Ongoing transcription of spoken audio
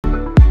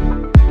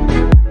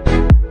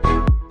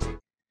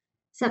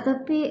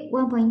Subtopic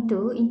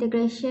 1.2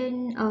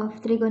 Integration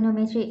of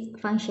trigonometric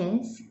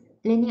functions.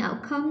 Learning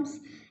outcomes.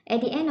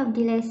 At the end of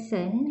the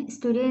lesson,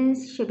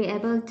 students should be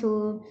able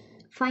to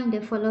find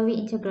the following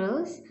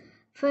integrals.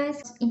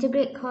 First,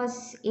 integrate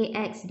cos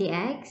ax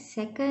dx.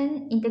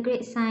 Second,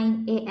 integrate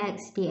sine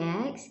ax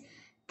dx.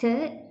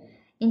 Third,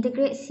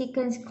 integrate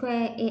secant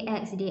square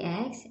ax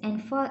dx. And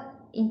fourth,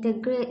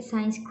 integrate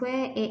sine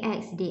square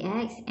ax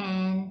dx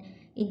and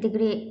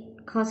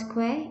integrate cos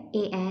square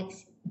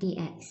ax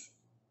dx.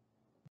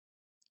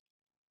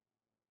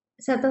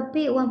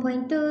 Subtopic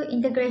 1.2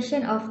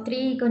 Integration of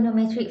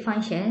trigonometric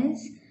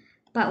functions.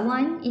 Part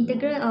 1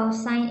 Integral of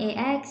sine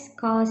ax,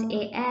 cos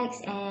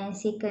ax and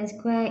secant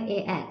square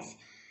ax.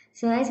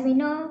 So as we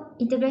know,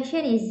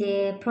 integration is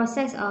the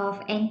process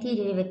of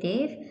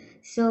antiderivative.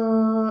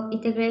 So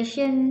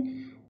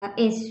integration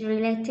is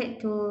related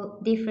to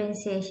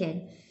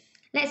differentiation.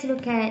 Let's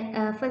look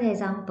at further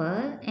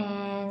example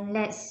and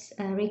let's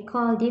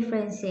recall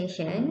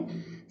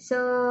differentiation.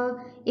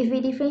 So if we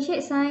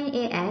differentiate sine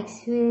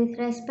ax with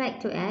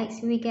respect to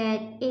x, we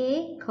get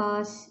a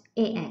cos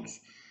ax.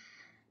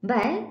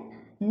 But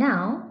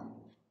now,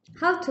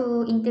 how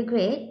to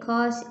integrate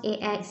cos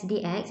ax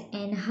dx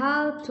and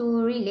how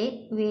to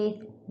relate with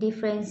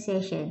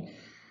differentiation?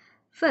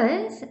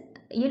 First,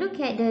 you look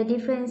at the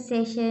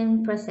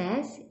differentiation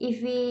process.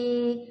 If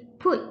we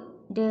put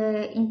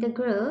the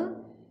integral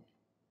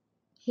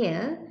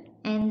here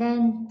and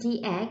then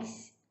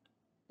dx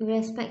with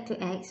respect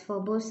to x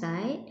for both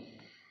sides,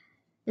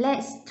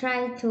 let's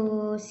try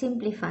to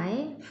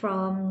simplify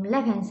from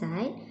left hand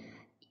side.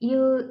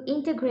 You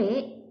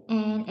integrate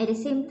and at the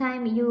same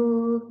time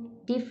you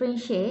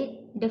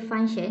differentiate the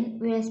function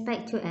with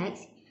respect to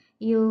x.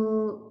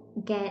 You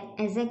get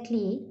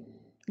exactly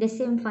the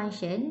same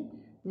function,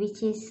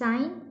 which is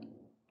sine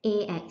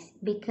ax,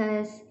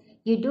 because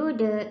you do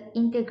the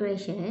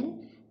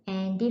integration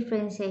and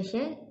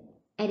differentiation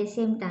at the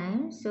same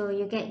time, so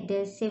you get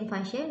the same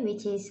function,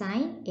 which is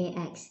sine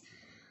ax.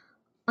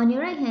 On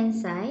your right hand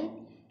side,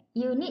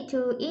 you need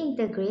to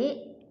integrate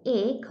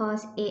a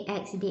cos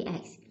ax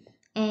dx,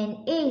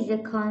 and a is a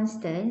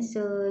constant,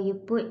 so you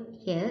put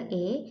here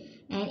a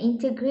and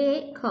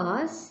integrate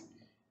cos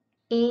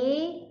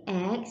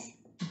ax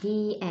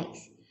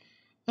dx.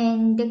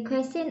 And the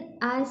question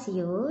asks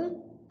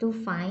you to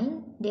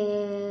find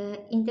the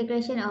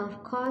integration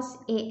of cos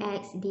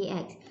ax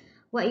dx.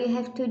 What you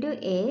have to do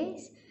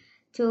is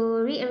to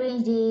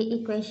rearrange the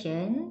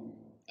equation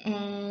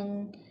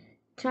and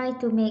try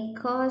to make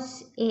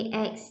cos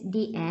ax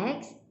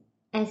dx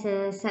as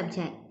a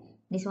subject.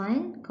 This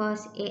one,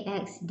 cos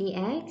ax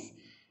dx,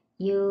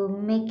 you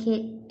make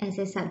it as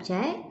a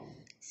subject.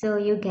 So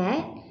you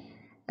get,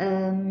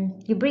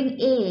 you bring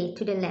a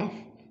to the left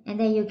and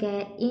then you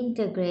get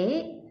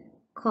integrate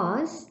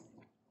cos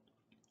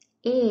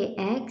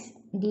ax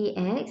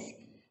dx.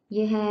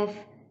 You have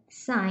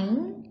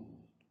sine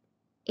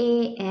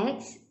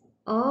ax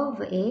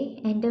over a,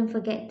 and don't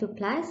forget to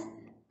plus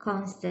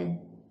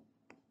constant.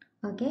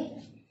 Okay,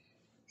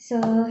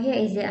 so here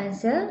is the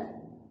answer.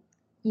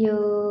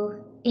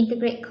 You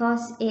integrate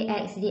cos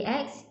ax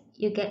dx,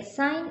 you get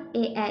sine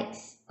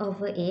ax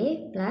over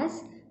a plus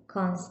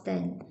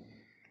constant.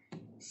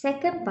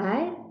 Second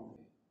part,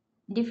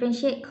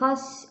 differentiate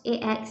cos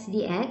ax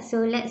dx. So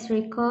let's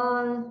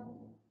recall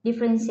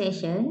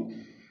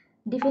differentiation.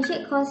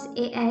 Differentiate cos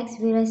ax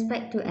with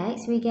respect to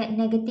x, we get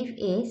negative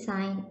a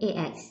sine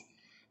ax.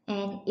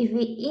 And if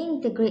we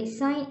integrate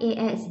sine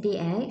ax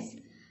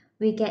dx,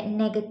 we get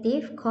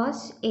negative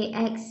cos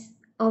ax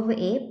over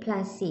a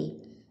plus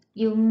c.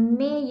 You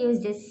may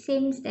use the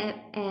same step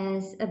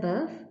as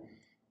above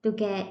to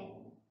get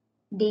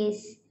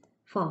this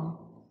form.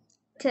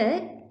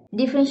 Third,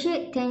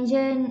 differentiate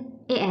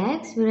tangent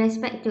ax with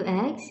respect to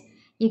x,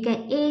 you get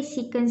a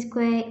secant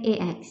square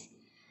ax.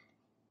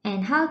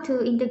 And how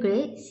to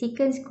integrate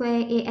secant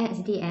square ax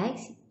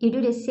dx? You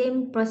do the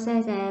same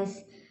process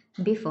as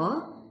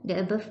before, the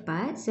above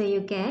part. So you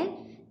get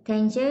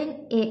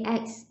tangent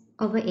ax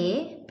over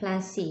a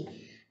plus c.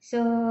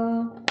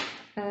 So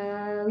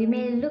we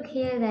may look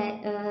here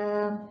that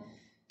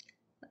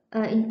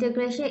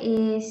integration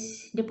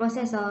is the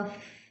process of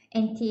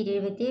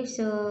antiderivative,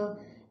 so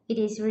it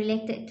is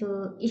related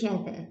to each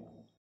other.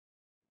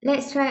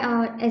 Let's try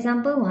out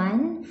example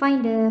 1.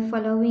 Find the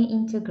following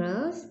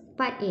integrals.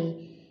 Part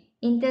A.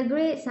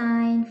 Integrate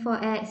sine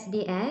 4x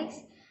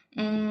dx.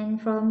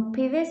 And from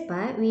previous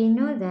part, we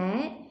know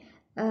that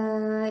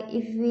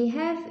if we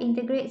have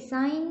integrate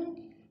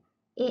sine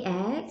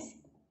ax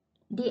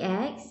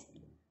dx,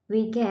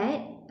 we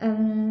get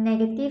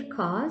negative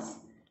cos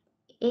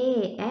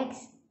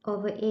ax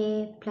over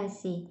a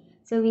plus c.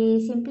 So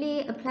we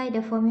simply apply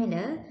the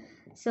formula.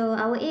 So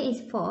our a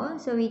is 4,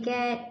 so we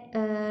get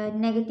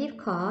negative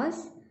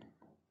cos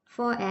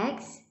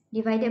 4x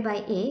divided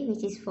by a,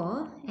 which is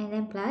 4, and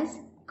then plus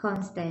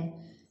constant.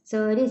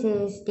 So this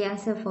is the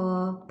answer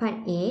for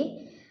part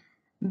A.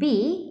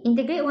 B,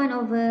 integrate 1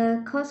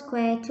 over cos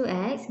square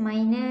 2x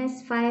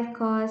minus 5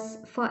 cos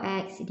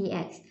 4x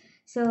dx.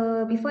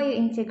 So before you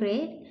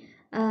integrate,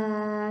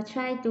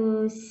 try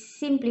to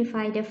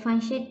simplify the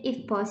function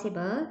if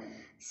possible.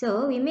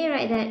 So we may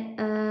write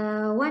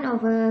that 1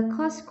 over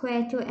cos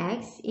square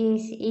 2x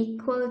is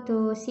equal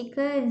to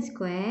secant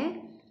square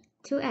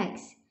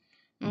 2x,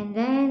 and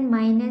then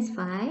minus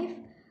 5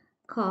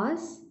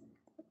 cos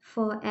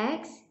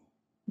 4x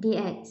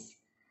dx.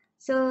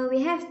 So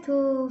we have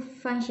two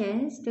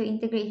functions to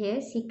integrate here,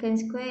 secant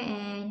square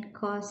and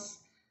cos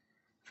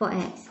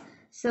 4x.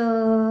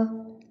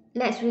 So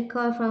let's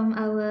recall from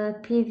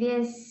our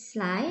previous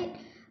slide.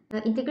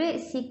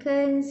 Integrate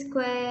secant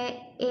square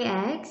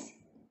ax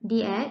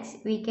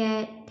dx, we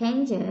get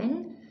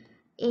tangent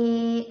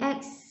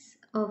ax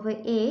over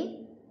a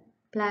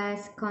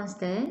plus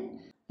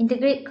constant.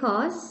 Integrate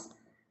cos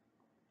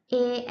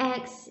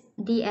ax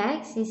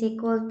dx is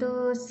equal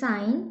to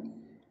sine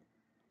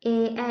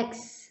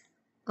ax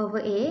over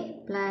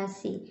a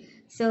plus c.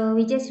 So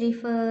we just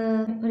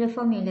refer the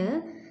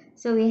formula.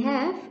 So we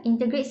have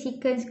integrate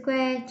secant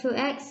square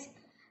 2x.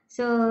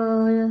 So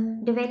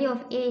the value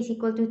of a is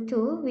equal to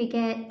 2. We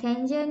get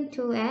tangent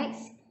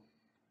 2x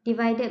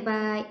divided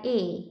by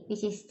a,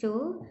 which is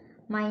 2,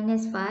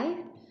 minus 5.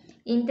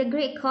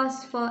 Integrate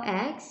cos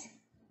 4x.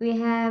 We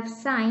have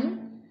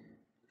sine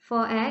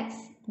 4x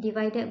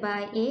divided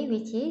by a,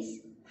 which is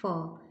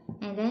 4,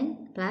 and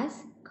then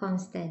plus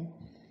constant.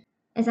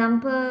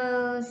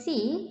 Example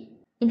C.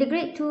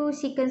 Integrate 2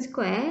 secant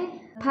square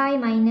pi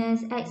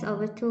minus x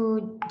over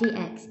 2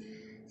 dx.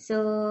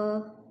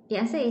 So the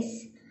answer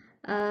is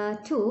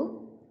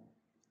 2.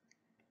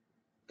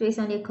 2 is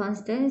only a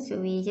constant, so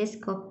we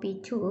just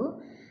copy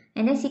 2.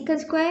 And then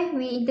secant square,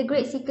 we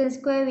integrate secant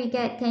square, we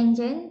get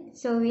tangent.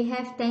 So we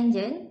have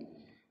tangent.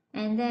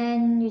 And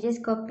then you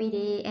just copy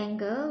the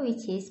angle,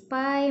 which is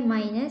pi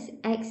minus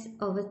x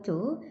over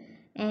 2.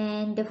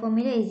 And the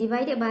formula is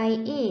divided by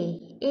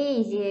a. A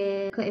is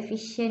the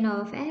coefficient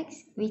of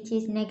x, which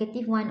is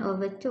negative 1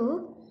 over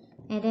 2,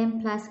 and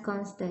then plus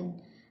constant.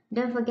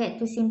 Don't forget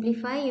to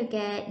simplify, you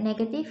get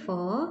negative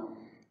 4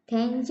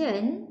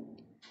 tangent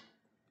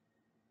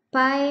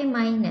pi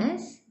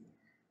minus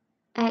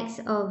x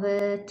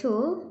over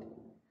 2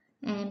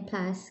 and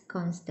plus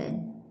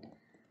constant.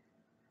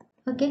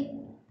 Okay.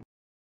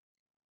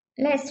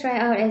 Let's try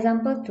out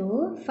example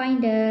 2.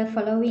 Find the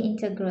following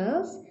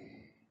integrals.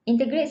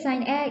 Integrate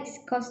sin x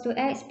cos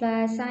 2x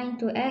plus sin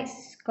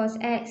 2x cos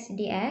x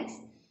dx.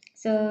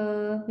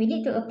 So we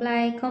need to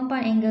apply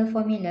compound angle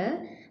formula.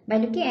 By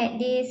looking at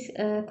this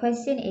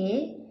question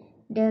A,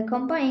 the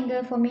compound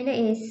angle formula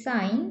is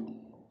sin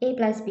A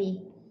plus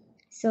B.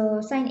 So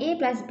sin A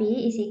plus B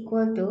is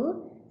equal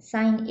to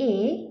sin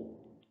A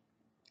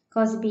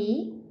cos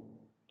B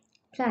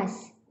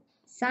plus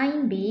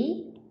sin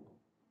B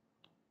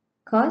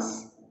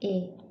cos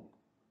A.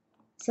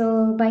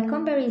 So by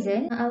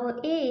comparison, our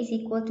A is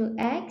equal to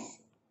x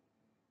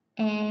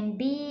and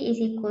B is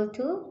equal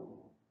to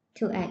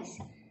 2x.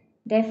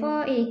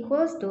 Therefore, it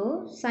equals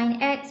to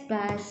sin x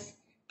plus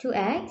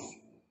 2x.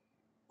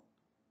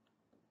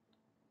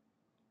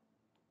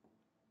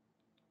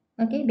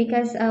 Okay,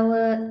 because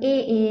our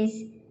A is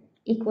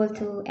equal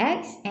to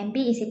x and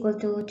B is equal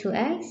to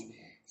 2x.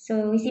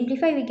 So we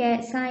simplify, we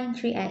get sin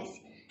 3x.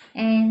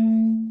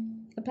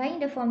 And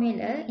applying the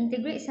formula,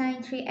 integrate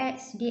sin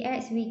 3x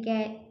dx, we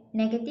get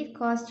negative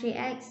cos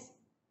 3x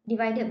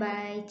divided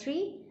by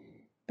 3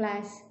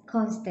 plus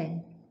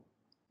constant.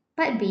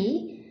 Part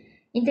B,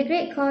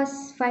 integrate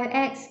cos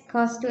 5x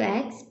cos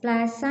 2x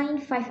plus sin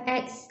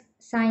 5x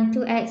sin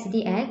 2x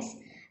dx.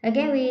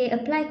 Again, we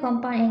apply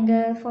compound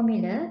angle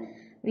formula,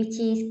 which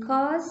is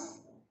cos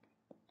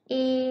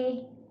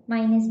A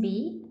minus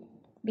B,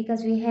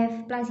 because we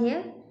have plus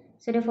here.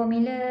 So the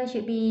formula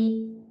should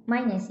be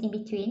minus in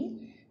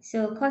between.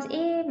 So cos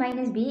A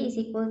minus B is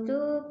equal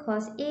to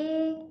cos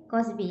A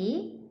cos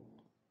B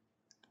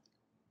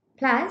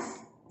plus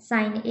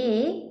sin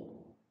A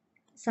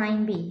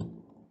sin B.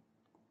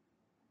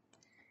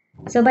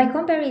 So by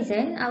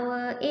comparison,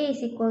 our A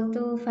is equal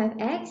to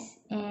 5x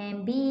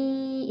and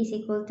B is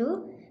equal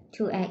to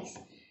 2x.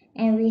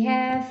 And we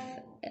have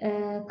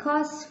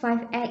cos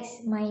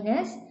 5x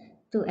minus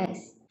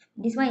 2x.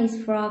 This one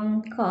is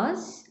from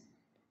cos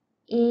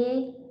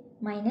A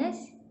minus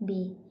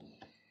B.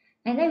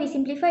 And then we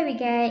simplify, we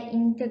get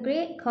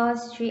integrate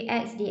cos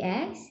 3x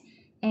dx.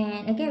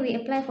 And again, we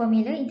apply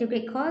formula,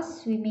 integrate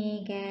cos, we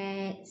may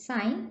get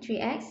sin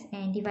 3x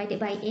and divided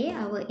by A,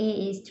 our A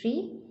is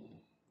 3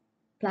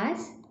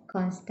 plus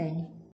constant.